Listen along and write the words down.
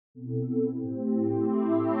In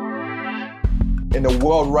a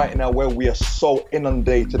world right now where we are so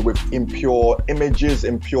inundated with impure images,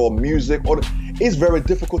 impure music, it's very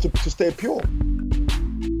difficult to stay pure.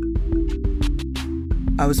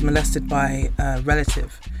 I was molested by a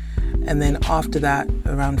relative. And then after that,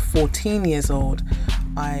 around 14 years old,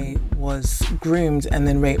 I was groomed and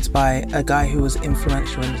then raped by a guy who was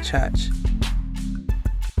influential in the church.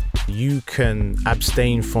 You can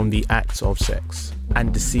abstain from the act of sex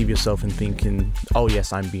and deceive yourself in thinking, oh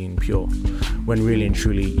yes, I'm being pure, when really and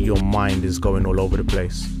truly your mind is going all over the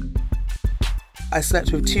place. I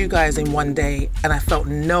slept with 2 guys in one day and I felt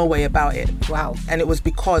no way about it. Wow. And it was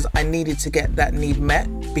because I needed to get that need met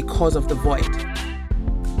because of the void.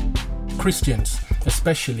 Christians,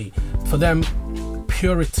 especially, for them,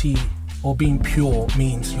 purity or being pure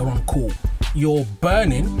means you're uncool. You're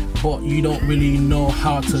burning, but you don't really know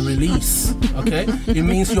how to release, okay? It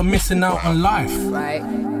means you're missing out on life. Right.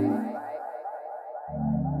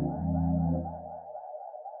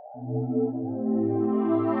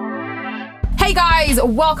 Hey guys,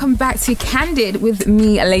 welcome back to Candid with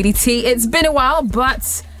me, Lady T. It's been a while,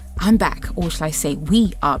 but I'm back, or shall I say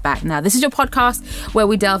we are back. Now, this is your podcast where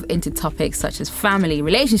we delve into topics such as family,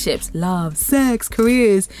 relationships, love, sex,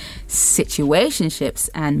 careers, situationships,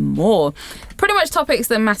 and more. Pretty much topics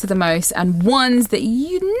that matter the most and ones that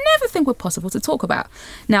you never think were possible to talk about.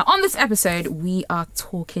 Now, on this episode, we are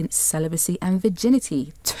talking celibacy and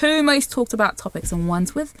virginity, 2 most talked about topics and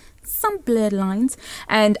ones with some blurred lines,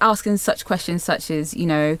 and asking such questions such as,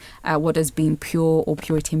 what does being pure or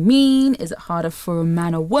purity mean? Is it harder for a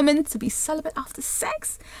man or woman to be celibate after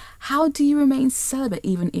sex? How do you remain celibate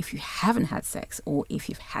even if you haven't had sex or if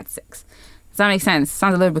you've had sex? Does that make sense?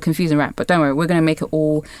 Sounds a little bit confusing, right? But don't worry, we're going to make it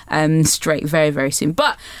all straight very, very soon.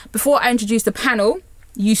 But before I introduce the panel,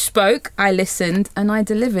 you spoke, I listened, and I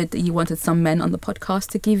delivered that you wanted some men on the podcast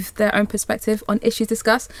to give their own perspective on issues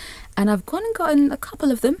discussed. And I've gone and gotten a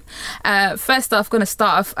couple of them. First off, I'm going to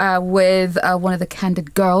start off with one of the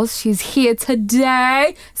Candid girls. She's here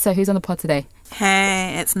today. So who's on the pod today?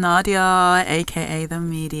 Hey, it's Nadia, aka the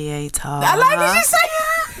Mediator. I like that you say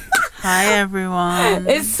Hi, everyone.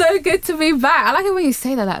 It's so good to be back. I like it when you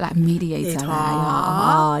say that, like mediator.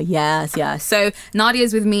 Yes. So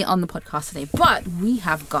Nadia's with me on the podcast today, but we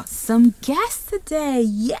have got some guests today.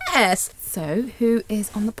 Yes. So who is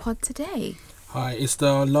on the pod today? Hi, it's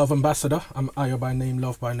the Love Ambassador. I'm Ayo by name,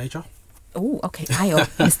 Love by nature. Oh, okay, Ayo.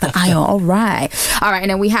 Mr. Ayo, all right, and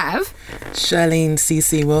then we have Charlene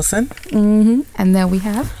C.C. Wilson. Mm-hmm. And then we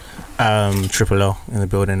have Triple O in the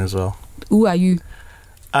building as well. Who are you?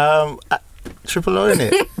 Triple O,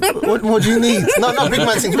 innit? What more do you need? No, big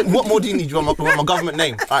man thing. What more do you need? You want my government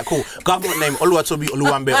name? Alright, cool. Government name, Oluwatobi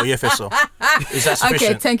Oluwambe Oyefeso. Is that sufficient?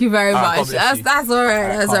 Okay, thank you very much. That's all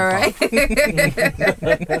right. That's all right.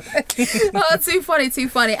 Oh, too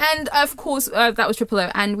funny. And of course, that was Triple O.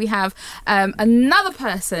 And we have another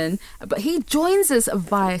person, but he joins us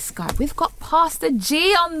via Skype. We've got Pastor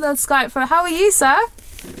G on the Skype. How are you, sir?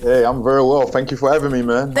 Hey, I'm very well. Thank you for having me,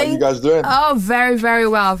 man. How you guys doing? Oh, very, very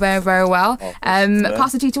well. Very, very well.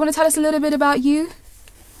 Pastor G, do you want to tell us a little bit about you?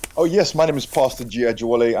 Oh, yes. My name is Pastor G.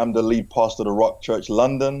 Ajewole. I'm the lead pastor of the Rock Church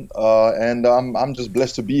London. And I'm just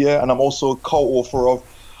blessed to be here. And I'm also co-author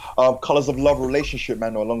of Colours of Love Relationship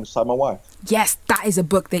Manual alongside my wife. Yes, that is a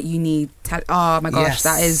book that you need. Oh my gosh, yes.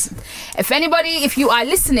 That is. If you are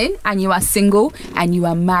listening and you are single and you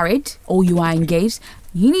are married or you are engaged,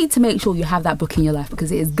 you need to make sure you have that book in your life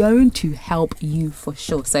because it is going to help you for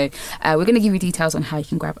sure. So we're going to give you details on how you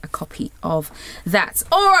can grab a copy of that.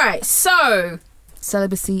 All right, so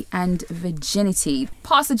celibacy and virginity.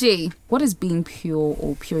 Pastor G, what does being pure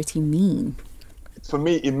or purity mean? For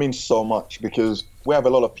me, it means so much because we have a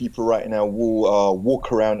lot of people right now who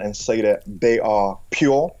walk around and say that they are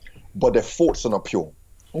pure, but their thoughts are not pure.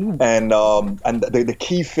 Ooh. And the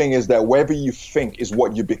key thing is that whatever you think is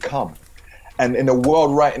what you become. And in a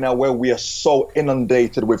world right now where we are so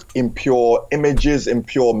inundated with impure images,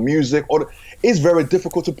 impure music, it's very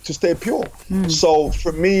difficult to stay pure. So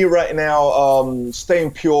for me right now,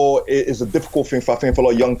 staying pure is a difficult thing for a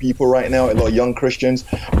lot of young people right now, a lot of young Christians,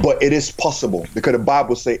 but it is possible because the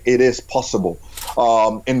Bible says it is possible.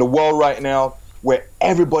 In the world right now where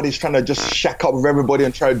everybody's trying to just shack up with everybody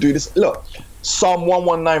and try to do this. Look, Psalm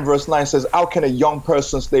 119 verse 9 says, how can a young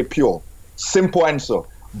person stay pure? Simple answer.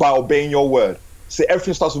 By obeying your word. See,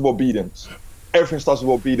 everything starts with obedience. Everything starts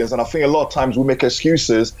with obedience. And I think a lot of times we make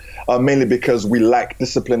excuses mainly because we lack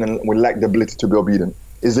discipline and we lack the ability to be obedient.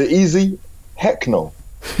 Is it easy? Heck no.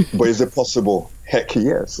 But is it possible? Heck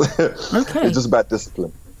yes. Okay. It's just about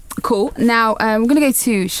discipline. Cool. Now, we're going to go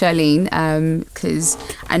to Charlene, because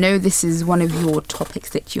I know this is one of your topics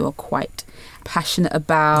that you are quite passionate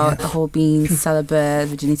about, the whole being celibate,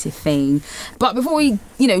 virginity thing. But before we,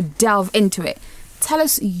 delve into it, tell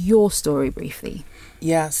us your story briefly.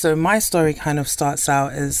 Yeah, so my story kind of starts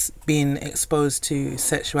out as being exposed to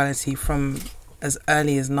sexuality from as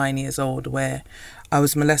early as 9 years old, where I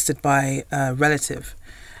was molested by a relative.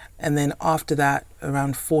 And then after that,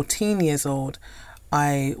 around 14 years old,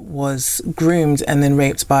 I was groomed and then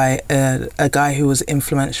raped by a guy who was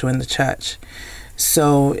influential in the church.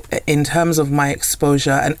 So in terms of my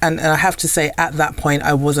exposure, and I have to say at that point,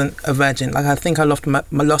 I wasn't a virgin. Like I think I lost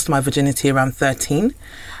my virginity around 13.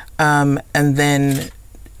 And then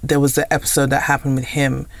there was the episode that happened with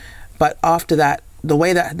him. But after that, the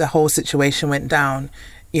way that the whole situation went down,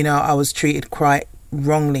 I was treated quite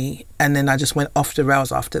wrongly. And then I just went off the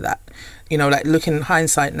rails after that. Like looking in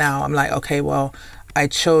hindsight now, I'm like, okay, well, I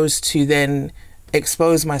chose to then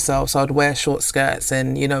expose myself. So I'd wear short skirts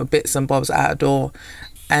and, bits and bobs out the door.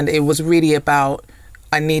 And it was really about,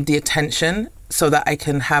 I need the attention so that I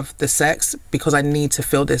can have the sex because I need to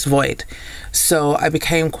fill this void. So I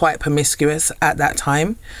became quite promiscuous at that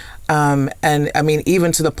time. And I mean,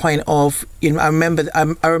 even to the point of, I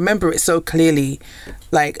remember it so clearly.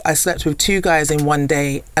 Like I slept with 2 guys in one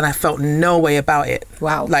day and I felt no way about it.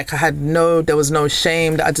 Wow. Like there was no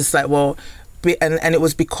shame. I just and it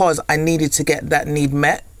was because I needed to get that need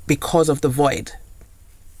met because of the void.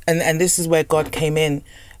 And this is where God came in.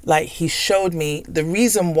 Like he showed me the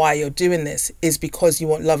reason why you're doing this is because you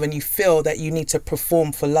want love and you feel that you need to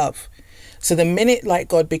perform for love. So the minute like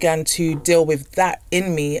God began to deal with that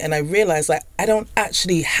in me and I realized like I don't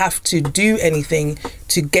actually have to do anything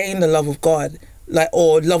to gain the love of God,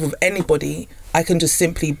 or love of anybody. I can just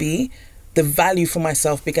simply be. The value for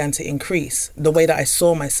myself began to increase, the way that I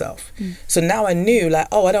saw myself. So now I knew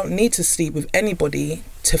I don't need to sleep with anybody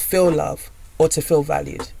to feel love or to feel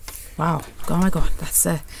valued. Wow. Oh my God, that's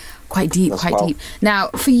quite deep, deep. Now,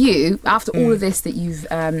 for you, after all of this that you've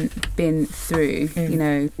been through,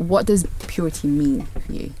 what does purity mean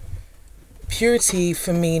for you? Purity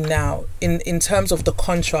for me now, in terms of the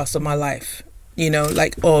contrast of my life,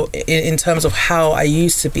 or in terms of how I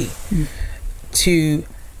used to be, to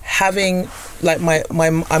having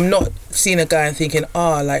I'm not seeing a guy and thinking,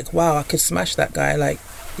 wow, I could smash that guy.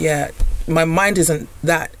 My mind isn't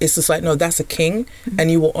that. It's just no, that's a king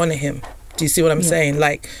and you will honor him. Do you see what I'm saying?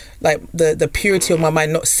 Like the purity of my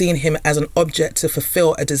mind, not seeing him as an object to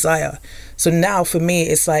fulfill a desire. So now for me,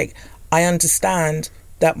 it's I understand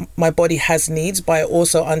that my body has needs, but I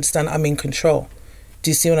also understand I'm in control.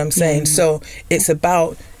 Do you see what I'm saying? So it's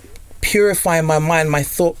about purifying my mind, my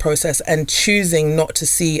thought process, and choosing not to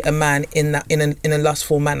see a man in a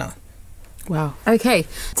lustful manner. Wow. Okay,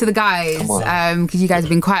 to the guys, because you guys have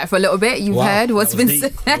been quiet for a little bit. You've heard what's been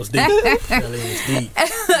said. That was deep.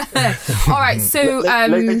 All right, so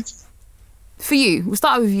for you, we'll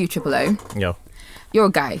start with you, Triple O. Yeah. You're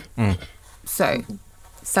a guy. So,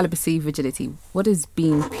 celibacy, virginity. What does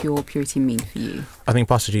being purity mean for you? I think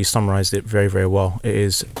Pastor G summarised it very, very well. It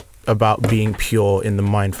is about being pure in the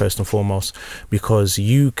mind first and foremost, because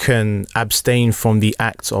you can abstain from the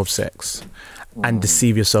act of sex and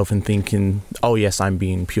deceive yourself in thinking, oh yes, I'm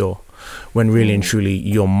being pure, when really and truly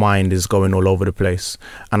your mind is going all over the place.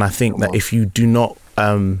 And I think that if you do not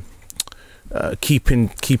keep in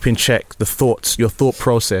check your thought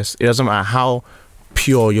process, it doesn't matter how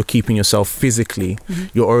pure you're keeping yourself physically,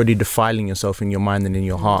 you're already defiling yourself in your mind and in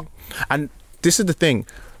your heart. And this is the thing,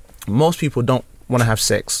 most people don't want to have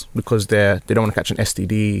sex because they don't want to catch an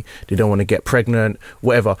STD, they don't want to get pregnant,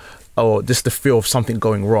 whatever, or just the fear of something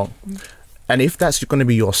going wrong. And if that's going to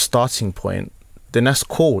be your starting point, then that's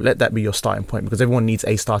cool. Let that be your starting point, because everyone needs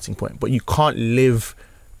a starting point. But you can't live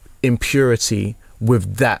in purity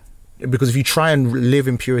with that. Because if you try and live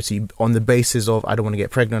in purity on the basis of, I don't want to get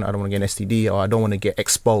pregnant, I don't want to get an STD, or I don't want to get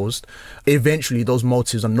exposed, eventually those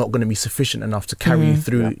motives are not going to be sufficient enough to carry you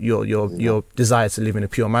through your desire to live in a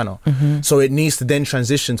pure manner. So it needs to then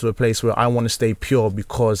transition to a place where I want to stay pure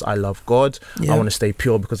because I love God. I want to stay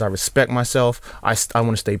pure because I respect myself. I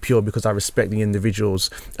want to stay pure because I respect the individuals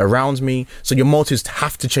around me. So your motives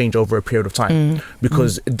have to change over a period of time,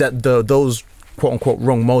 because those quote unquote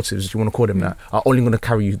wrong motives, if you want to call them that, are only going to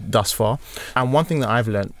carry you thus far. And one thing that I've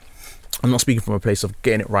learned, I'm not speaking from a place of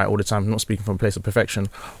getting it right all the time, I'm not speaking from a place of perfection,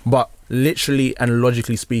 but literally and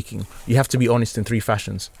logically speaking, you have to be honest in 3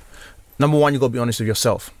 fashions. Number 1, you got to be honest with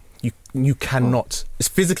yourself. You cannot, it's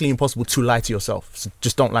physically impossible to lie to yourself. So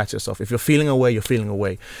just don't lie to yourself. If you're feeling away, you're feeling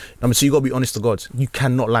away. Number 2, you got to be honest to God. You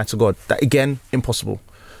cannot lie to God. That again, impossible.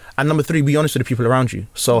 And number 3, be honest with the people around you.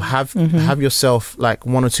 So have yourself like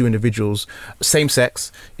 1 or 2 individuals, same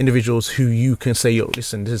sex individuals, who you can say, yo,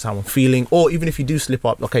 listen, this is how I'm feeling. Or even if you do slip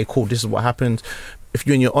up, okay, cool, this is what happened. If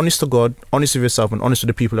you're honest to God, honest with yourself, and honest with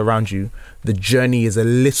the people around you, the journey is a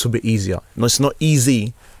little bit easier. No, it's not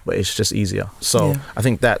easy, but it's just easier. So I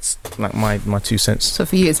think that's like my 2 cents. So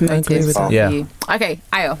for you, it's motives. Yeah. You. Okay,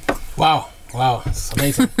 Ayo. Wow, it's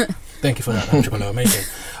amazing. Thank you for that, Angelo. Amazing.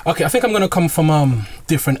 Okay, I think I'm going to come from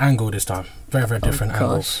different angle this time. Very, very different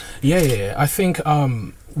angle. Yeah. I think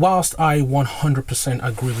whilst I 100%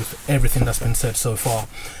 agree with everything that's been said so far,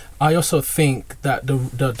 I also think that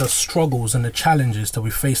the struggles and the challenges that we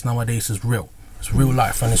face nowadays is real. It's real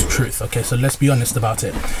life and it's truth. Okay, so let's be honest about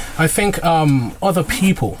it. I think other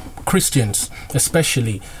people, Christians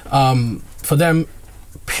especially, for them,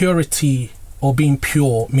 purity or being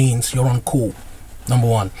pure means you're uncool. Number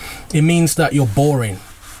 1, it means that you're boring.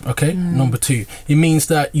 Okay. Number 2, it means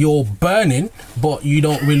that you're burning, but you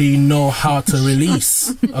don't really know how to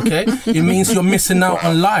release. Okay. It means you're missing out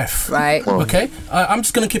on life. Right. Okay. I'm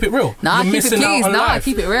just gonna keep it real. Nah, you're missing out on life.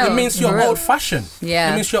 Keep it real. It means you're old-fashioned.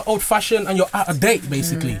 Yeah. It means you're old-fashioned and you're out of date,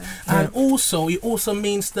 basically. And also, it also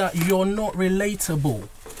means that you're not relatable,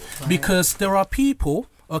 because there are people,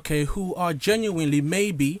 okay, who are genuinely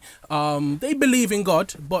maybe they believe in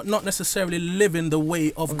God, but not necessarily living the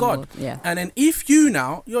way of God. Yeah. And then if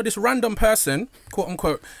you're this random person, quote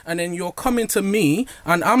unquote, and then you're coming to me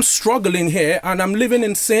and I'm struggling here and I'm living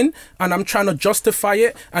in sin and I'm trying to justify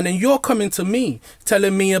it, and then you're coming to me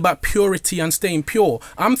telling me about purity and staying pure,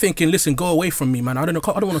 I'm thinking, listen, go away from me, man. I don't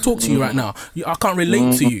want to talk to you right now. I can't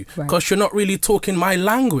relate to you because you're not really talking my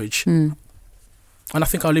language. And I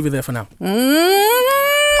think I'll leave it there for now.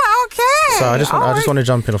 Okay. So I just want to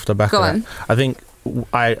jump in off the back Go of on. that. I think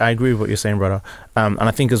I agree with what you're saying, brother. And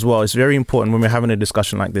I think as well, it's very important when we're having a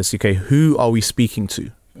discussion like this, okay, who are we speaking to?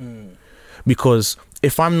 Because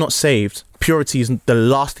if I'm not saved, purity is the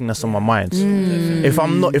last thing that's on my mind.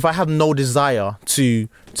 If I have no desire to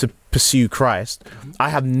pursue Christ, I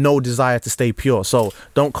have no desire to stay pure. So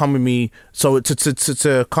don't come with me. So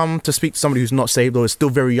to come to speak to somebody who's not saved or is still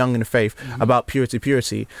very young in the faith about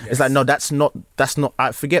purity, it's like, no, that's not.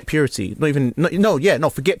 I forget purity.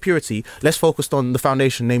 Forget purity. Let's focus on the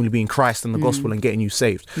foundation, namely being Christ and the gospel and getting you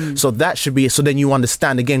saved. So that should be. So then you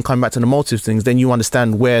understand, again, coming back to the motive things. Then you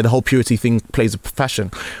understand where the whole purity thing plays a fashion.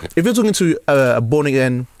 If you're talking to a born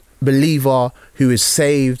again believer who is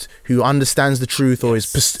saved, who understands the truth, or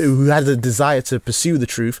who has a desire to pursue the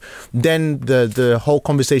truth, then the whole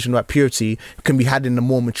conversation about purity can be had in a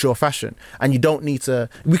more mature fashion. And you don't need to.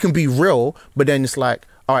 We can be real, but then it's like,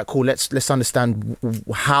 all right, cool. Let's understand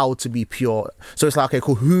how to be pure. So it's like, okay,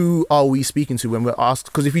 cool. Who are we speaking to when we're asked?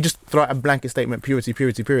 Because if you just throw out a blanket statement, purity,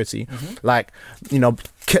 like,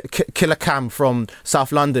 Killer Cam from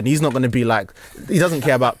South London, he's not going to be like, he doesn't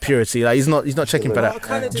care about purity. Like he's not checking for that. I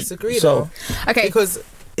kind of disagree So, though. Okay. Because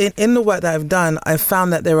in the work that I've done, I've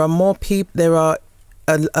found that there are more people. There are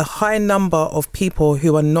a high number of people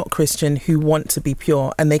who are not Christian who want to be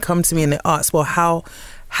pure, and they come to me and they ask, well,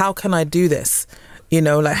 how can I do this?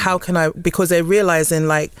 Like, how can I, because they're realizing,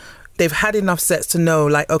 like, they've had enough sex to know,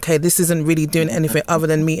 like, okay, this isn't really doing anything other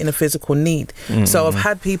than meeting a physical need. So I've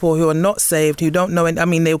had people who are not saved, who don't know, and I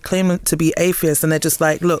mean, they'll claim to be atheists, and they're just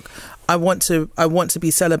like, look, I want to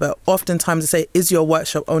be celibate. Oftentimes they say, is your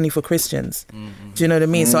workshop only for Christians? Do you know what I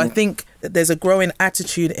mean? So I think that there's a growing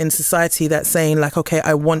attitude in society that's saying, like, okay,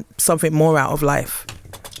 I want something more out of life.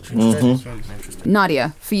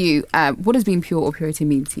 Nadia, for you, what does being pure or purity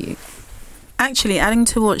mean to you? Actually, adding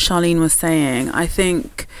to what Charlene was saying, I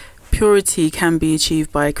think purity can be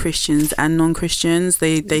achieved by Christians and non-Christians.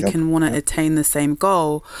 They can want to attain the same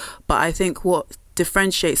goal. But I think what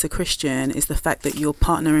differentiates a Christian is the fact that you're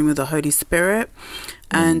partnering with the Holy Spirit.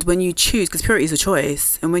 And when you choose, because purity is a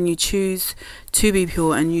choice, and when you choose to be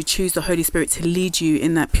pure and you choose the Holy Spirit to lead you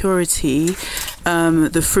in that purity,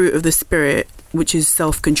 the fruit of the Spirit, which is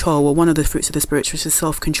self-control, or one of the fruits of the Spirit, which is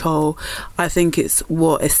self-control, I think it's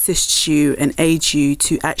what assists you and aids you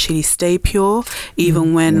to actually stay pure,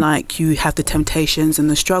 even when like you have the temptations and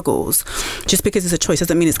the struggles. Just because it's a choice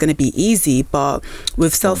doesn't mean it's going to be easy, but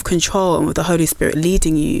with self-control and with the Holy Spirit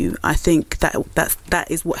leading you, I think that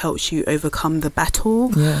is what helps you overcome the battle.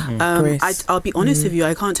 I'll be honest with you,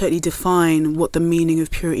 I can't totally define what the meaning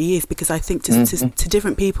of purity is, because I think to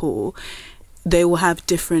different people, they will have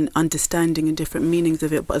different understanding and different meanings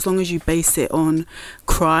of it. But as long as you base it on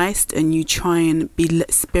Christ and you try and be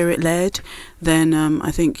Spirit-led, then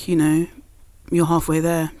I think, you're halfway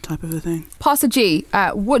there, type of a thing. Pastor G,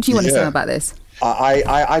 what do you want to say about this?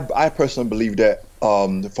 I personally believe that,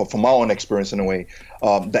 from my own experience in a way,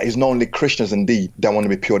 that it's not only Christians indeed that want to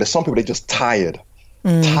be pure. There's some people that are just tired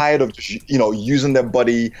of just, using their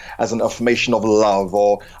body as an affirmation of love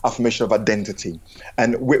or affirmation of identity.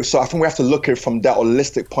 And so I think we have to look at it from that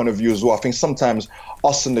holistic point of view as well. I think sometimes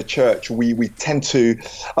us in the church, we tend to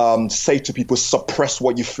say to people, suppress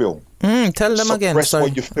what you feel. Tell them again. Suppress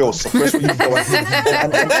what you feel. Suppress what you feel.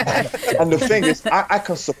 And the thing is, I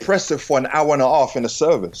can suppress it for an hour and a half in a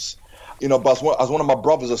service. But as one of my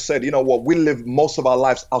brothers has said, we live most of our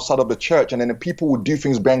lives outside of the church, and then people will do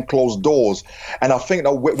things behind closed doors. And I think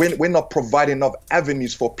that we're not providing enough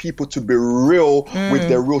avenues for people to be real with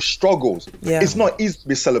their real struggles. Yeah. It's not easy to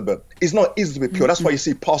be celibate. It's not easy to be pure. That's why you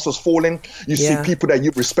see pastors falling. You see people that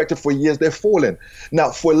you've respected for years, they're falling.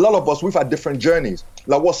 Now, for a lot of us, we've had different journeys.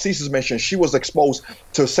 Like what Cece's mentioned, she was exposed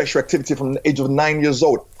to sexual activity from the age of 9 years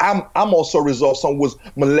old. I'm also a result of someone who was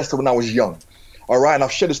molested when I was young. All right, and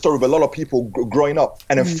I've shared the story with a lot of people growing up.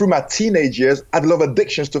 And then through my teenage years, I had a lot of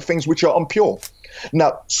addictions to things which are impure.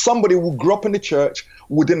 Now, somebody who grew up in the church,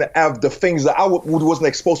 who didn't have the things that I wasn't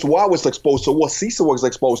exposed to, what I was exposed to, what Cece was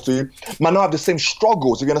exposed to, might not have the same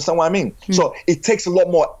struggles, if you understand what I mean. So it takes a lot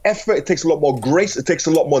more effort, it takes a lot more grace, it takes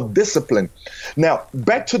a lot more discipline. Now,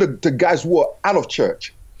 back to the guys who are out of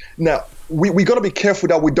church. Now, we got to be careful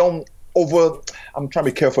that we don't I'm trying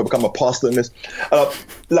to be careful to become a pastor in this.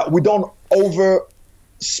 We don't over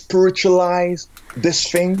spiritualize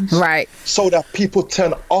this thing, right? So that people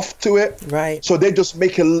turn off to it, right? So they just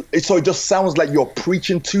make it so it just sounds like you're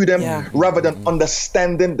preaching to them rather than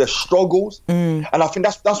understanding the struggles. And I think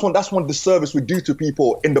that's one disservice we do to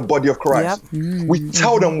people in the body of Christ. We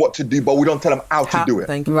tell them what to do, but we don't tell them how to do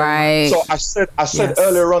it. Right. So I said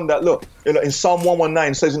earlier on that, look, in Psalm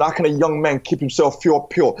 119 it says, how can a young man keep himself pure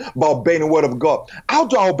by obeying the word of God? How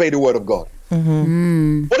do I obey the word of God?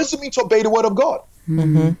 What does it mean to obey the word of God?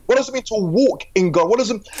 What does it mean to walk in God?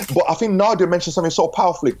 But I think Nadia mentioned something so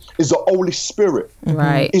powerfully, is the Holy Spirit.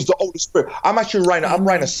 Right. Is the Holy Spirit. I'm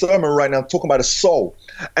writing a sermon right now talking about the soul.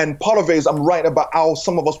 And part of it is I'm writing about how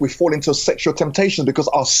some of us, we fall into sexual temptations because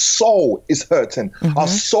our soul is hurting. Our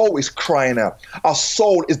soul is crying out. Our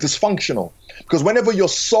soul is dysfunctional. Because whenever your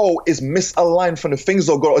soul is misaligned from the things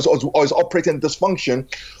of God or is operating in dysfunction,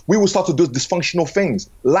 we will start to do dysfunctional things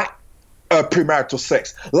like premarital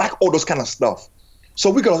sex, like all those kind of stuff. So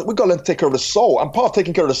we got to learn to take care of the soul. And part of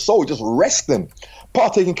taking care of the soul is just resting.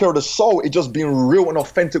 Part of taking care of the soul is just being real and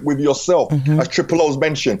authentic with yourself, as Triple O's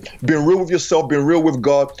mentioned. Being real with yourself, being real with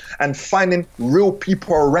God, and finding real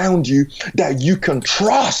people around you that you can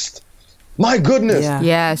trust. My goodness.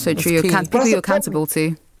 Yeah, so true. People you're accountable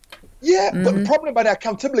to. Yeah, but the problem about the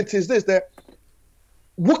accountability is this, that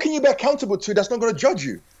what can you be accountable to that's not going to judge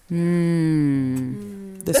you?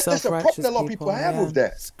 That's a problem that a lot of people have with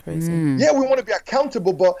that. It's crazy. Yeah, we want to be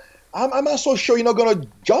accountable, but I'm not so sure you're not going to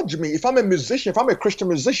judge me. If I'm a musician, if I'm a Christian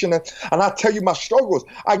musician, and I tell you my struggles,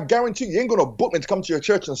 I guarantee you ain't going to book me to come to your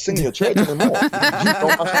church and sing in your church anymore.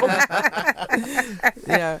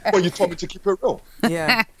 Well, you told me to keep it real.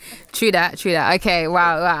 Yeah. True that. Okay,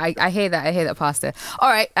 wow. I hear that, Pastor. All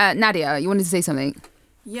right, Nadia, you wanted to say something?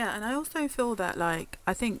 Yeah, and I also feel that,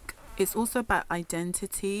 I think it's also about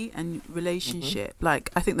identity and relationship. I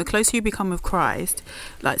think the closer you become with Christ,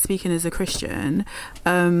 speaking as a Christian,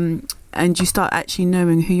 and you start actually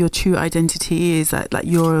knowing who your true identity is, like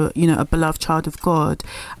you're a beloved child of God,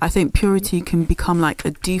 I think purity can become a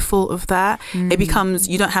default of that. It becomes,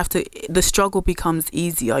 you don't have to, the struggle becomes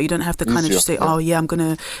easier. You don't have to kind of just say, oh yeah, I'm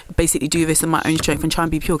gonna basically do this in my own strength and try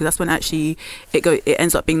and be pure, because that's when actually it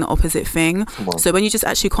ends up being the opposite thing. So when you just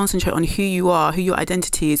actually concentrate on who you are, who your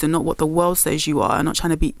identity is, and not what the world says you are, and not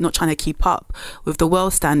trying to keep up with the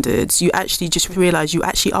world standards, you actually just realize you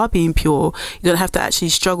actually are being pure. You don't have to actually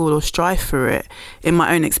struggle or strive for it, in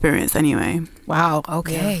my own experience anyway. Wow.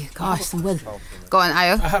 Okay. Gosh. Go on,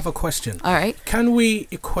 Ayo. I have a question. All right. Can we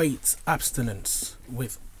equate abstinence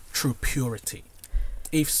with true purity?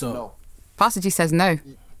 If so, No. Pastor G says no.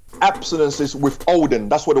 Abstinence is withholding.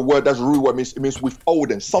 That's what that's the root word means. It means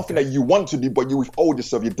withholding. Something that you want to do, but you withhold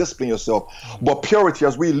yourself. You discipline yourself. But purity,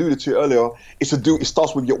 as we alluded to earlier, it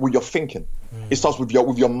starts with your thinking. It starts with your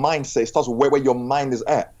mindset. It starts with where your mind is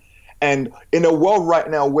at. And in a world right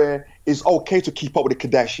now where it's okay to keep up with the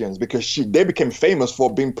Kardashians because they became famous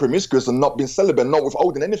for being promiscuous and not being celibate, not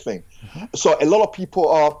withholding anything. So a lot of people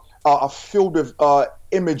are filled with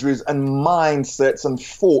imageries and mindsets and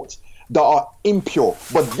thoughts that are impure.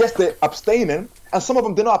 But yes, they're abstaining. And some of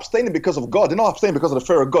them, they're not abstaining because of God. They're not abstaining because of the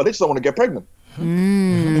fear of God. They just don't want to get pregnant. Do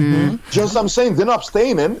you know what I'm saying? They're not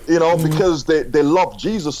abstaining, because they love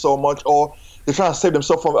Jesus so much, or they're trying to save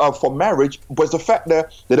themselves from marriage, but it's the fact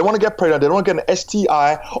that they don't want to get pregnant, they don't want to get an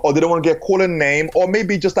STI, or they don't want to get called a name, or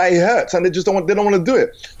maybe just that it hurts and they don't want to do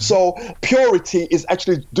it. So purity is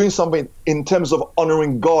actually doing something in terms of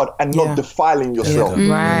honoring God and not defiling yourself.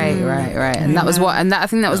 Right. And that was what, and that I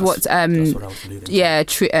think that was what what I was alluding to.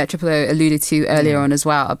 Triple O alluded to earlier on as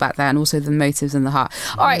well about that, and also the motives and the heart.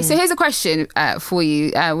 All right, so here's a question for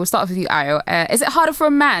you. We'll start with you, Ayo. Is it harder for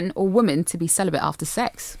a man or woman to be celibate after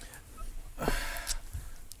sex?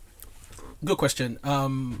 Good question.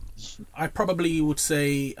 I probably would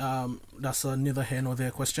say that's a neither here nor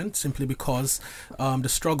there question, simply because the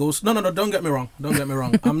struggles. No, don't get me wrong.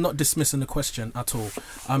 I'm not dismissing the question at all.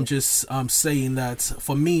 I'm just saying that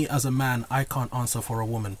for me as a man, I can't answer for a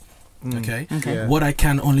woman. Okay. Yeah. What I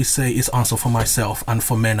can only say is answer for myself and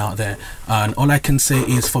for men out there. And all I can say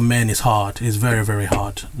is for men, it's hard. It's very, very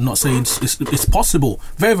hard. Not saying it's possible,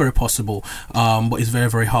 very, very possible. But it's very,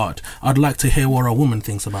 very hard. I'd like to hear what a woman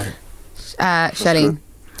thinks about it. Charlene.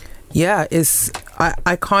 Yeah,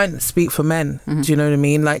 I can't speak for men. Do you know what I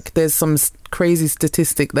mean? Like, there's some crazy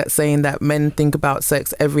statistic that's saying that men think about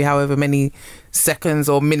sex every however many seconds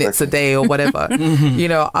or minutes a day or whatever. You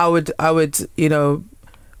know, I would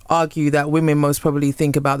argue that women most probably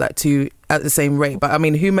think about that too at the same rate. But I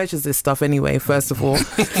mean, who measures this stuff anyway, first of all?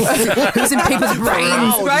 Who's in people's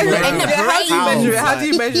brains? Right? How do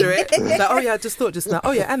you measure it? Like, oh yeah, I just thought just now.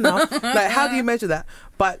 Oh yeah, and now. Like, how do you measure that?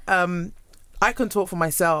 But I can talk for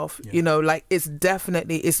myself, you know, like it's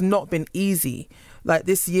not been easy. Like,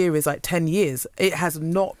 this year is like 10 years. It has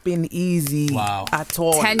not been easy at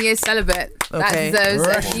all. 10 years celibate. Okay.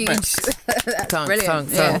 That's huge. That's brilliant.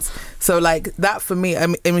 Yeah. So like that for me, I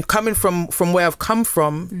mean coming from where I've come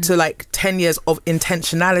from to like 10 years of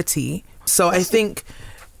intentionality. So I think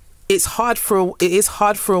it is hard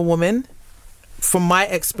for a woman, from my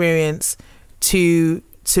experience, to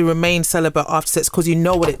remain celibate after sex, because you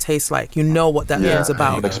know what it tastes like, you know what that is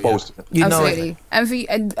about. Exposed. You know Absolutely. it. And for you,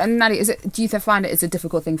 and Nadia, do you find it is a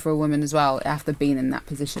difficult thing for a woman as well after being in that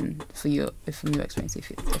position for you, from your experience,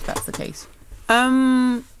 if that's the case?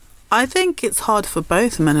 I think it's hard for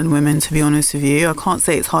both men and women, to be honest with you. I can't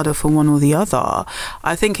say it's harder for one or the other.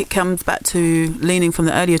 I think it comes back to leaning from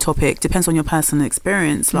the earlier topic, depends on your personal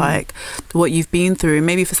experience, like what you've been through.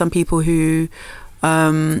 Maybe for some people who,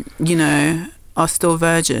 you know, are still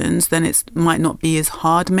virgins, then it might not be as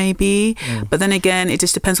hard maybe, but then again it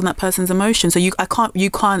just depends on that person's emotion. So you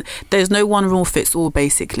can't there's no one rule fits all,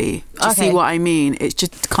 basically. Do you see what I mean? It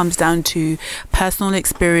just comes down to personal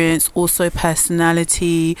experience, also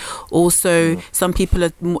personality, also some people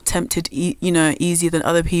are more tempted easier than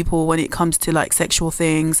other people when it comes to like sexual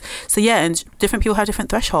things. So yeah, and different people have different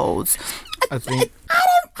thresholds. I think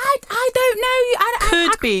I don't know.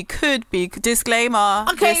 Could be. Disclaimer.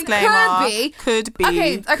 Okay, disclaimer. Could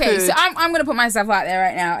be. Okay. So I'm gonna put myself out there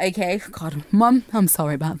right now. Okay, God, Mum, I'm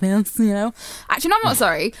sorry about this. You know, actually, no, I'm not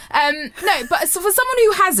sorry. No, but so for someone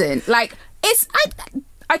who hasn't, like,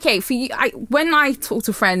 okay, for you, when I talk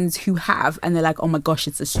to friends who have, and they're like, oh my gosh,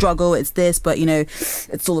 it's a struggle, it's this, but you know,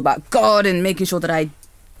 it's all about God and making sure that I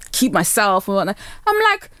keep myself and whatnot. I'm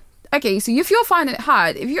like, okay, so if you're finding it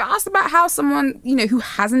hard, if you're asked about how someone, you know, who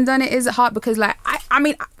hasn't done it, is it hard? Because like, I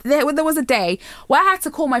mean, there was a day where I had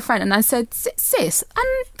to call my friend and I said, sis, can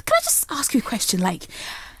I just ask you a question? Like,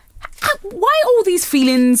 why all these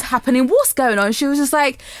feelings happening? What's going on? She was just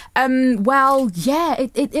like, well, yeah,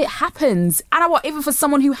 it happens. And even for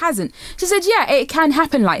someone who hasn't, she said, yeah, it can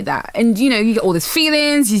happen like that. And you know, you get all these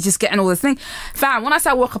feelings, you're just getting all this thing. Fam, when I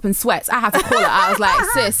said I woke up in sweats, I had to call her. I was like,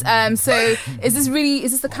 sis, so is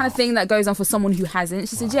this the kind of thing that goes on for someone who hasn't?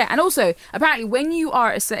 She said, yeah. And also, apparently, when you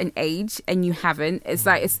are at a certain age and you haven't, it's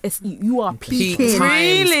like you are peaking. Peak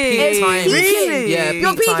times. Really? Peak times. Really? Yeah,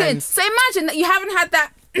 You're peak peaking. times. So imagine that you haven't had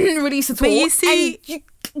that release at all. But you see,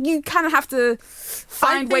 and you kind of have to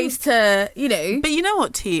find ways to, you know. But you know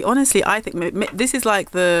what, T? Honestly, I think this is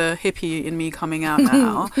like the hippie in me coming out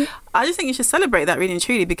now. I just think you should celebrate that, really and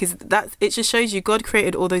truly, because it just shows you God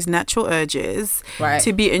created all those natural urges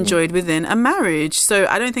to be enjoyed within a marriage. So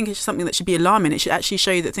I don't think it's something that should be alarming. It should actually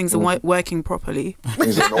show you that things are working properly.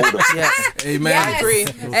 Things are in order. Yes. Amen. Yes. I agree.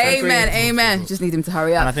 Amen. Just need him to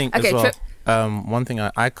hurry up. And I think okay, as well, one thing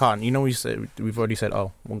I can't, you know, we've already said,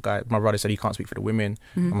 one guy, my brother said he can't speak for the women,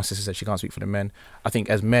 and my sister said she can't speak for the men. I think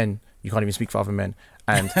as men, you can't even speak for other men,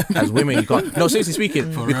 and as women, you can't. No, seriously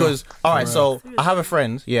speaking, because so I have a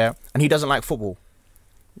friend, and he doesn't like football.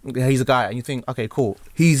 He's a guy, and you think, okay, cool.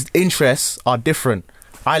 His interests are different.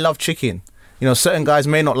 I love chicken. You know, certain guys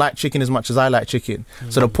may not like chicken as much as I like chicken.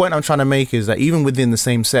 So the point I'm trying to make is that even within the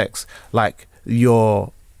same sex, like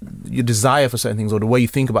your your desire for certain things, or the way you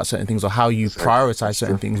think about certain things, or how you prioritize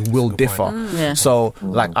certain things will differ. Yeah. So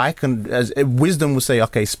like I can, as wisdom will say,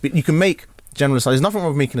 okay, you can make generalize. There's nothing wrong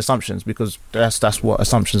with making assumptions, because that's what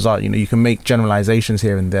assumptions are. You can make generalizations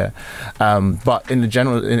here and there, but in the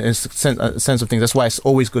general, in a sense of things, that's why it's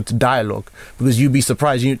always good to dialogue, because you'd be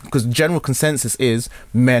surprised. Because general consensus is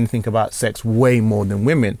men think about sex way more than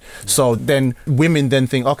women. So then women then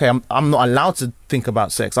think, okay, I'm not allowed to think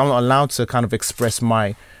about sex. I'm not allowed to kind of express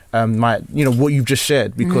my what you've just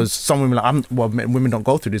shared, because some women women don't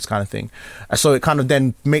go through this kind of thing, so it kind of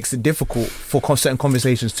then makes it difficult for certain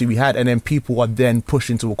conversations to be had, and then people are then pushed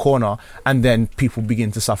into a corner, and then people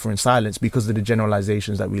begin to suffer in silence because of the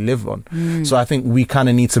generalizations that we live on. So I think we kind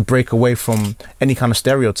of need to break away from any kind of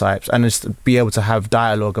stereotypes and just be able to have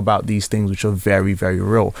dialogue about these things, which are very, very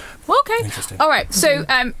real. Okay, all right. So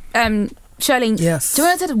Charlene, yes. do you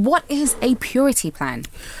want to tell us what is a purity plan?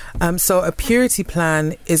 So a purity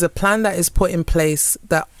plan is a plan that is put in place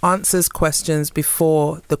that answers questions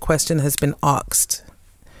before the question has been asked.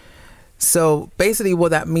 So basically what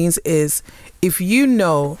that means is, if you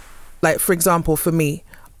know, like for example, for me,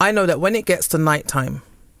 I know that when it gets to nighttime,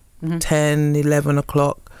 10, 11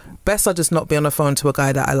 o'clock, best I just not be on the phone to a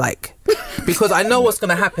guy that I like, because I know what's going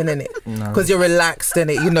to happen in it, because you're relaxed in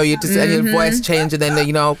it, you just and your voice change, and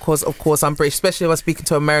then of course I'm British, especially if I'm speaking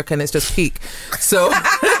to American, it's just peak. So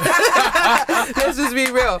let's just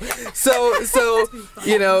be real. So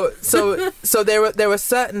there are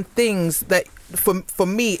certain things that for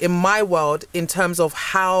me in my world, in terms of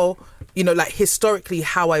how like historically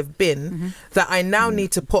how I've been, that I now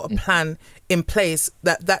need to put a plan in place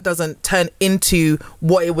that doesn't turn into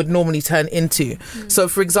what it would normally turn into. So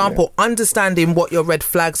for example, understanding what your red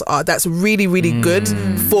flags are, that's really, really good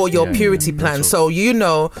for your purity plan. So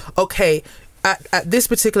okay, at this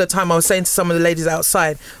particular time, I was saying to some of the ladies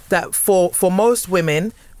outside that for most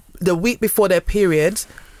women, the week before their period,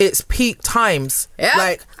 it's peak times. Yeah,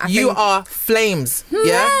 like you are flames.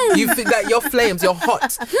 Yeah, you think that you're flames, you're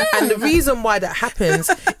hot. And the reason why that happens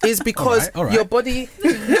is because all right. your body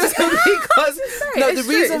the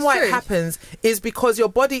reason why it happens is because your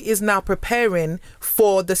body is now preparing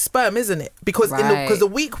for the sperm, isn't it? Because because the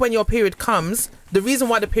week when your period comes, the reason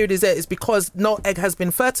why the period is there is because no egg has been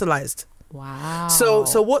fertilized. Wow.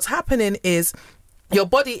 So what's happening is your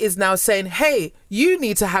body is now saying, hey, you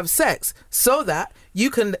need to have sex so that you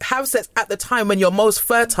can have sex at the time when you're most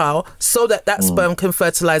fertile, so that sperm can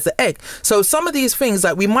fertilize the egg. So some of these things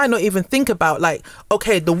that we might not even think about, like,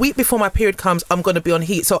 okay, the week before my period comes, I'm going to be on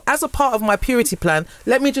heat. So as a part of my purity plan,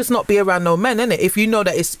 let me just not be around no men, innit? If you know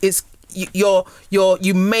that it's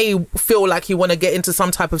you may feel like you want to get into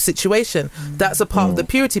some type of situation, that's a part of the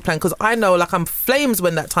purity plan, because I know, like, I'm flames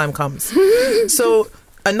when that time comes. So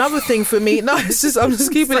another thing for me, I'm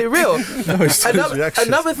just keeping it real.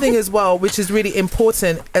 Another thing as well, which is really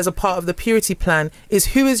important as a part of the purity plan, is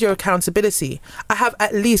who is your accountability. I have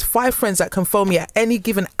at least 5 friends that can phone me at any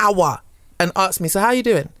given hour and ask me, so how you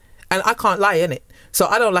doing? And I can't lie, innit? So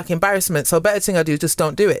I don't like embarrassment. So better thing I do, just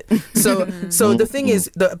don't do it. So the thing is,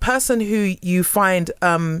 the person who you find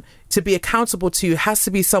to be accountable to has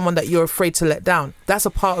to be someone that you're afraid to let down. That's a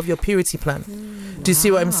part of your purity plan. Do you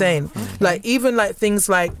see what I'm saying? Like, even like things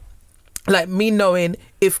like me knowing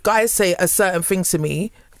if guys say a certain thing to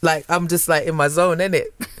me, like I'm just like in my zone, innit?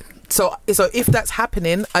 So if that's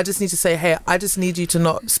happening, I just need to say, hey, I just need you to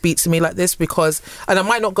not speak to me like this, because, and I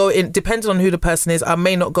might not go in, depending on who the person is, I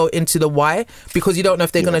may not go into the why, because you don't know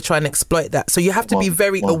if they're going to try and exploit that. So you have to be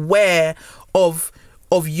very aware of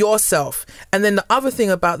yourself. And then the other thing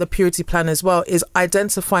about the purity plan as well is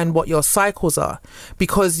identifying what your cycles are,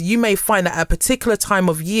 because you may find that at a particular time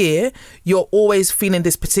of year, you're always feeling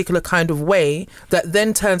this particular kind of way that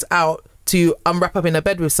then turns out to wrap up in a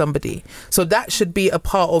bed with somebody. So that should be a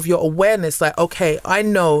part of your awareness, like, okay, I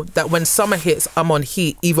know that when summer hits, I'm on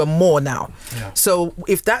heat even more now. So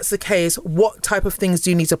if that's the case, what type of things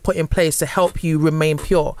do you need to put in place to help you remain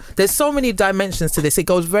pure? There's so many dimensions to this. It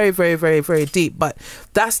goes very, very, very, very deep, but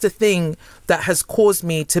that's the thing that has caused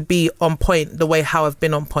me to be on point the way how I've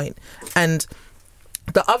been on point. And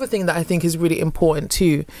the other thing that I think is really important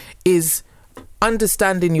too is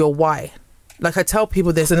understanding your why. Like, I tell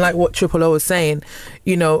people this, and like what Triple O was saying,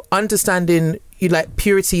 understanding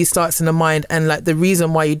purity starts in the mind, and like the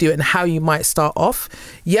reason why you do it and how you might start off.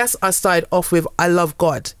 Yes, I started off with, I love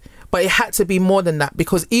God, but it had to be more than that,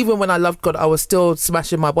 because even when I loved God, I was still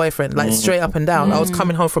smashing my boyfriend, like straight up and down. I was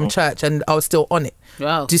coming home from church and I was still on it.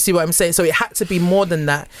 Wow. Do you see what I'm saying? So it had to be more than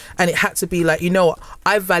that. And it had to be like,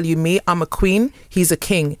 I value me. I'm a queen. He's a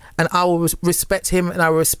king. And I will respect him and I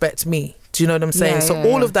will respect me. Do you know what I'm saying?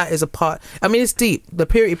 All of that is a part. I mean, it's deep. The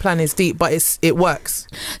purity plan is deep, but it works.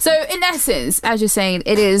 So in essence, as you're saying,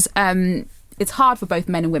 it is it's hard for both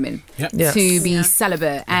men and women to be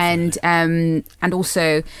celibate, and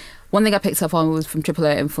also. One thing I picked up on was from Triple O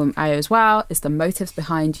and from Ayo as well, is the motives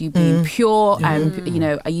behind you being pure. And, you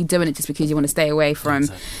know, are you doing it just because you want to stay away from,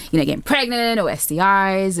 you know, getting pregnant or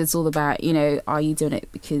STIs? It's all about, you know, are you doing it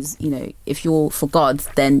because, you know, if you're for God,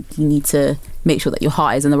 then you need to make sure that your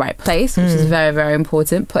heart is in the right place, which is very, very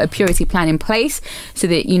important. Put a purity plan in place so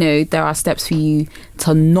that, you know, there are steps for you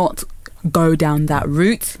to not go down that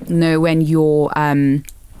route. Know when your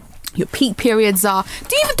peak periods are.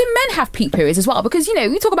 Do men have peak periods as well? Because, you know,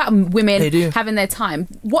 we talk about women having their time.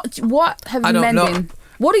 What have men been?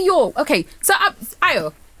 What are your so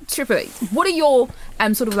Ayo, Triple A, what are your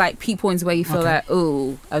sort of like peak points where you feel like,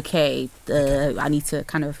 I need to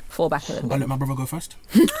kind of fall back a little bit? I'll let my brother go first.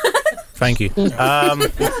 Thank you.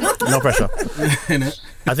 No pressure.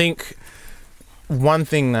 I think one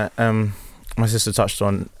thing that my sister touched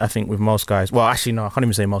on, I think with most guys, well actually no, I can't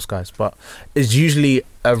even say most guys, but it's usually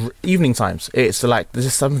evening times. It's like there's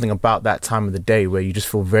just something about that time of the day where you just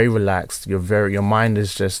feel very relaxed, your mind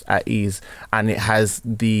is just at ease, and it has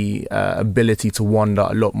the ability to wander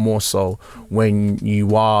a lot more so when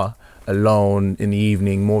you are alone in the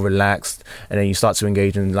evening, more relaxed, and then you start to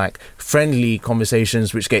engage in like friendly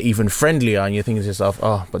conversations which get even friendlier, and you're thinking to yourself,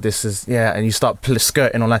 oh, but this is and you start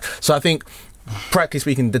skirting on that. So I think practically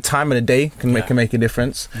speaking, the time of the day can make a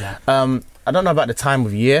difference. I don't know about the time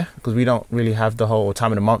of year, because we don't really have the whole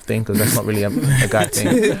time of the month thing, because that's not really a guy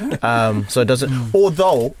thing. So it doesn't.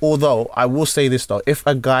 Although I will say this though, if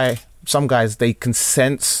some guys, they can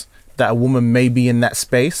sense that a woman may be in that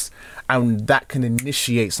space, and that can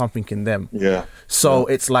initiate something in them. So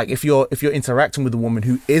it's like if you're interacting with a woman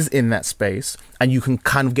who is in that space, and you can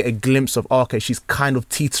kind of get a glimpse of, okay, she's kind of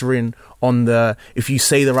teetering on if you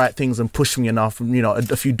say the right things and push me enough, you know,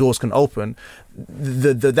 a few doors can open.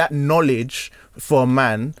 That knowledge for a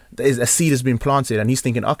man, is a seed has been planted, and he's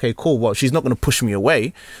thinking, okay, cool, well, she's not going to push me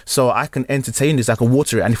away, so I can entertain this, I can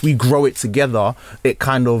water it, and if we grow it together, it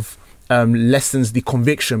kind of lessens the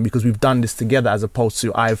conviction, because we've done this together, as opposed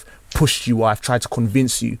to I've pushed you or I've tried to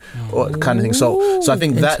convince you, or kind of thing. So I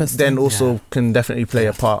think that then also can definitely play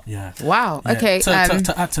a part. Wow. Okay.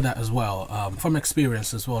 To add to that as well, from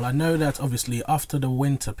experience as well, I know that obviously after the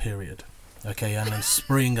winter period, and then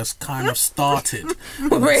spring has kind of started.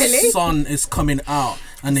 Really? The sun is coming out,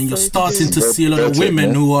 and then you're starting to see a lot of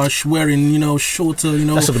women who are wearing, you know, shorter, you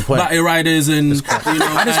know, battery riders, and you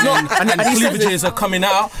know, and cleavages are coming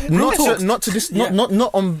out. Not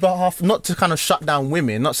on behalf, not to kind of shut down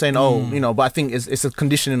women. Not saying you know, but I think it's a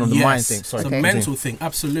conditioning of the mind thing. It's a mental thing.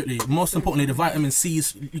 Absolutely. Most importantly, the vitamin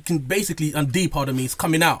C's, you can basically, and D part of me is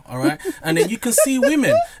coming out. All right, and then you can see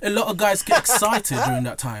women. A lot of guys get excited during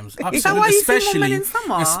that time. Absolutely.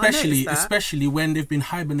 Especially when they've been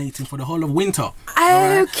hibernating for the whole of winter.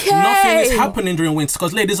 Okay. Nothing is happening during winter,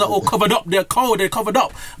 because ladies are all covered up. They're cold. They're covered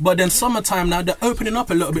up. But then summertime now, they're opening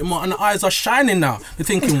up a little bit more, and the eyes are shining now. They're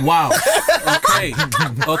thinking, wow, okay.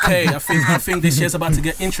 I think this year's about to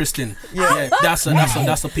get interesting. That's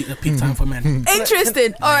a peak time for men.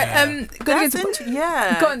 Interesting. All right. Because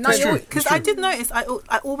I did notice, I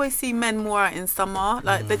always see men more out in summer.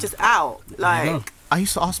 Like they're just out. Like. I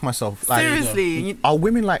used to ask myself, like, seriously, are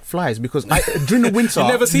women like flies? Because during the winter, you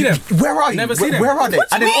never see them. Where are you? Never see them. Where are they?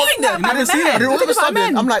 And then all of a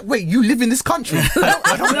sudden, I'm like, wait, you live in this country?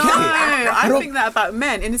 I don't get it. I think that about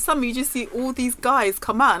men. In the summer, you just see all these guys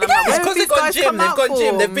come out. And I'm it's because they've got gym.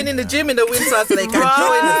 They've been in the gym in the winter, so they can join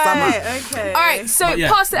the summer. Okay. All right. So,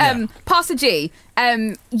 Pastor G,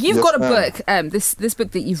 you've got a book. This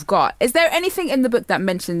book that you've got. Is there anything in the book that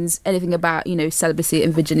mentions anything about, you know, celibacy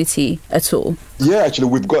and virginity at all? Yeah, actually,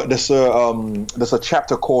 we've got there's a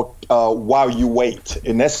chapter called "While You Wait."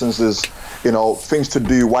 In essence, is, you know, things to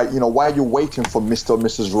do while you're waiting for Mr. or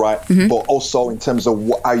Mrs. Right, but also in terms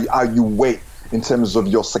of how you wait in terms of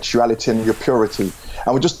your sexuality and your purity.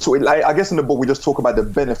 And we just, I guess in the book, we just talk about the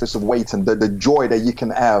benefits of waiting, the joy that you can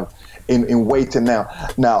have in waiting now.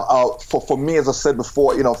 Now, for me, as I said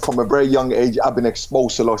before, you know, from a very young age, I've been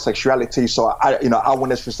exposed to a lot of sexuality. So I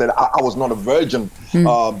wouldn't actually say that I was not a virgin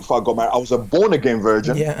before I got married. I was a born again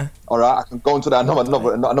virgin. Yeah. All right. I can go into that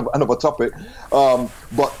another topic.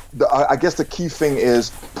 But I guess the key thing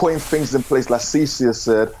is putting things in place, like Cecia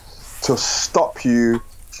said, to stop you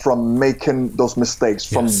from making those mistakes,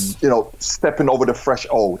 from stepping over the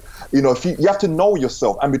threshold. You know, if you have to know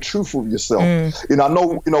yourself and be truthful with yourself. You know, I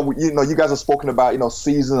know you guys have spoken about, you know,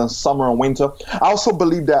 season and summer and winter. I also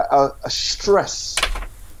believe that stress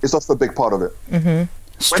is also a big part of it.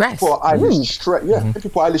 Stress. People are highly stressed. Yeah, when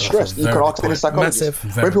people are highly stressed. You can ask any psychologist.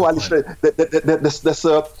 When people are highly stressed,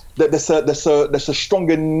 there's a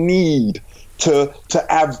stronger need to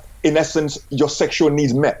have, in essence, your sexual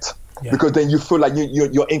needs met. Yeah. Because then you feel like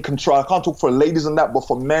you're in control. I can't talk for ladies and that, but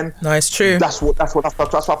for men, no, it's true. That's what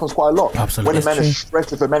happens quite a lot. Absolutely. When a man is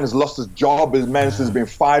stressed, if a man has lost his job, if a man has been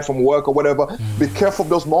fired from work or whatever, be careful of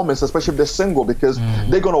those moments, especially if they're single, because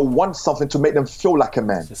they're gonna want something to make them feel like a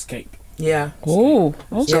man. Escape. Yeah. Oh,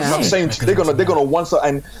 okay. So I'm saying they're gonna want so,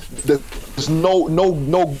 and there's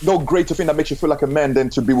no greater thing that makes you feel like a man than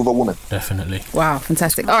to be with a woman. Definitely. Wow,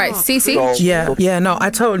 fantastic. All right, Cece. Yeah, no,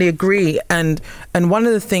 I totally agree. And one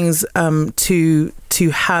of the things to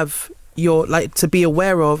have your, like, to be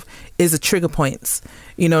aware of is the trigger points.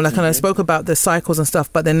 You know, like, and I spoke about the cycles and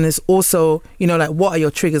stuff, but then there's also, you know, like, what are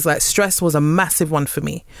your triggers? Like, stress was a massive one for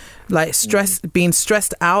me. Like, being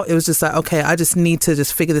stressed out, it was just like, okay, I just need to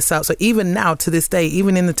just figure this out. So even now, to this day,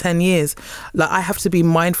 even in the 10 years, like, I have to be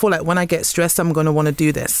mindful, like, when I get stressed, I'm going to want to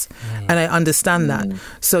do this. And I understand that.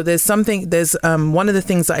 So there's one of the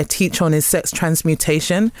things that I teach on is sex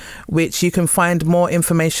transmutation, which you can find more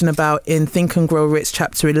information about in Think and Grow Rich,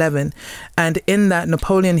 chapter 11. And in that,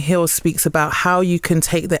 Napoleon Hill speaks about how you can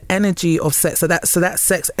take the energy of sex. So that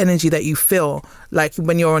sex energy that you feel, like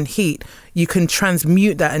when you're on heat, you can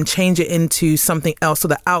transmute that and change it into something else, so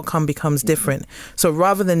the outcome becomes different. So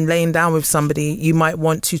rather than laying down with somebody, you might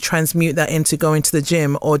want to transmute that into going to the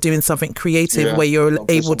gym or doing something creative where you're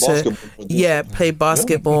able to play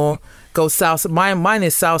basketball, go salsa. Mine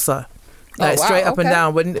is salsa. Like, straight up and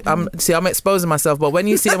down. When I'm exposing myself, but when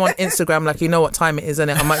you see them on Instagram, like, you know what time it is, and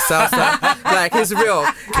I'm like, salsa. Like, it's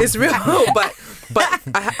real. But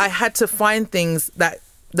I had to find things that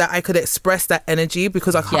I could express that energy,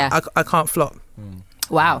 because I can't flop.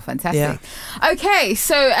 Wow, fantastic. Yeah. Okay,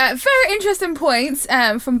 so very interesting points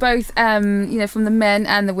from both, from the men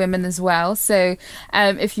and the women as well. So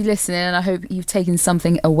if you're listening, and I hope you've taken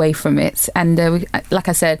something away from it. And like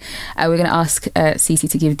I said, we're going to ask Cece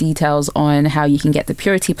to give details on how you can get the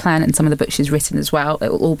Purity Plan and some of the books she's written as well.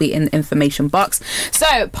 It will all be in the information box.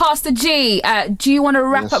 So, Pastor G, do you want to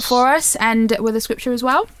wrap up for us and with a scripture as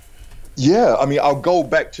well? Yeah, I mean, I'll go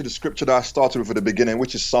back to the scripture that I started with at the beginning,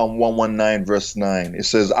 which is Psalm 119, verse 9. It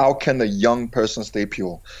says, how can a young person stay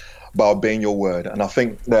pure? By obeying your word. And I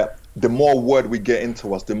think that the more word we get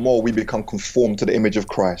into us, the more we become conformed to the image of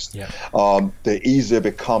Christ. Yeah. The easier it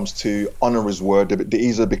becomes to honor his word, the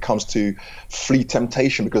easier it becomes to flee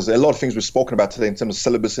temptation, because there are a lot of things we've spoken about today in terms of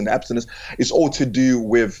celibacy and abstinence. It's all to do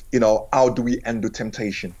with, how do we handle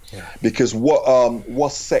temptation? Yeah. Because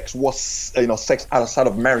what sex outside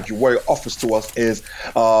of marriage, what it offers to us is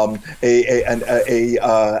an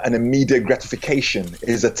immediate gratification,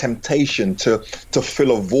 is a temptation to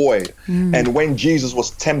fill a void. And when Jesus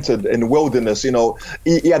was tempted in the wilderness,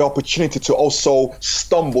 he had opportunity to also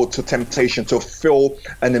stumble to temptation, to fill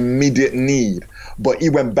an immediate need, but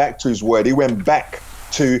he went back to his word. He went back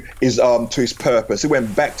to his purpose. He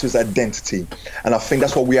went back to his identity. And I think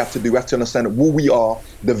that's what we have to do. We have to understand who we are,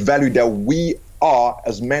 the value that we are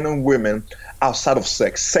as men and women outside of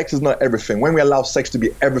sex. Sex is not everything. When we allow sex to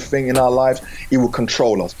be everything in our lives, it will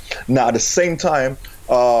control us. Now, at the same time,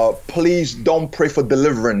 please don't pray for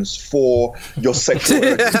deliverance for your sexual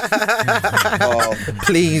urges.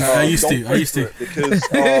 Please. I used to.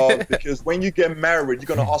 Because when you get married, you're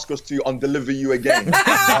going to ask us to undeliver you again.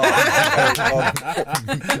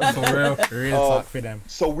 For real talk for them.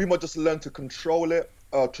 So we must just learn to control it,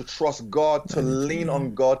 to trust God, to lean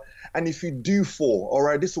on God. And if you do fall, all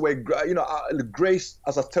right, this is where, grace,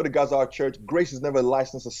 as I tell the guys at our church, grace is never a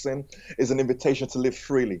license to sin. It's an invitation to live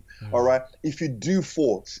freely, all right? If you do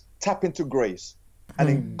fall, tap into grace. And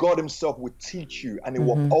then God himself will teach you, and it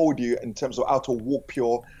will hold you in terms of how to walk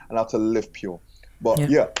pure and how to live pure. But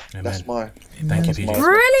that's my... Thank you, PJ.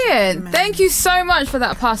 Brilliant. Thank you so much for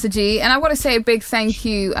that, Pastor G. And I want to say a big thank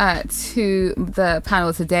you to the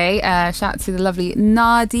panel today. Shout out to the lovely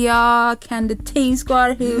Nadia, Candid Team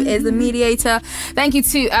Squad, who is the mediator. Thank you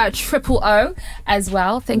to Triple O as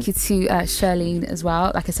well. Thank you to Charlene as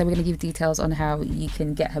well. Like I said, we're going to give details on how you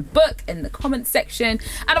can get her book in the comments section.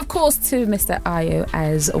 And of course, to Mr. Ayo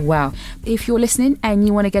as well. If you're listening and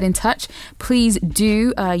you want to get in touch, please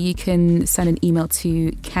do. You can send an email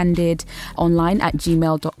to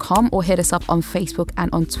candidonline@gmail.com or hit us up on Facebook and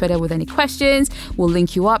on Twitter with any questions. We'll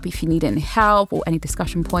link you up if you need any help or any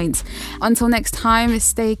discussion points. Until next time,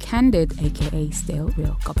 stay candid, aka stay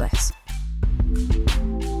real. God bless.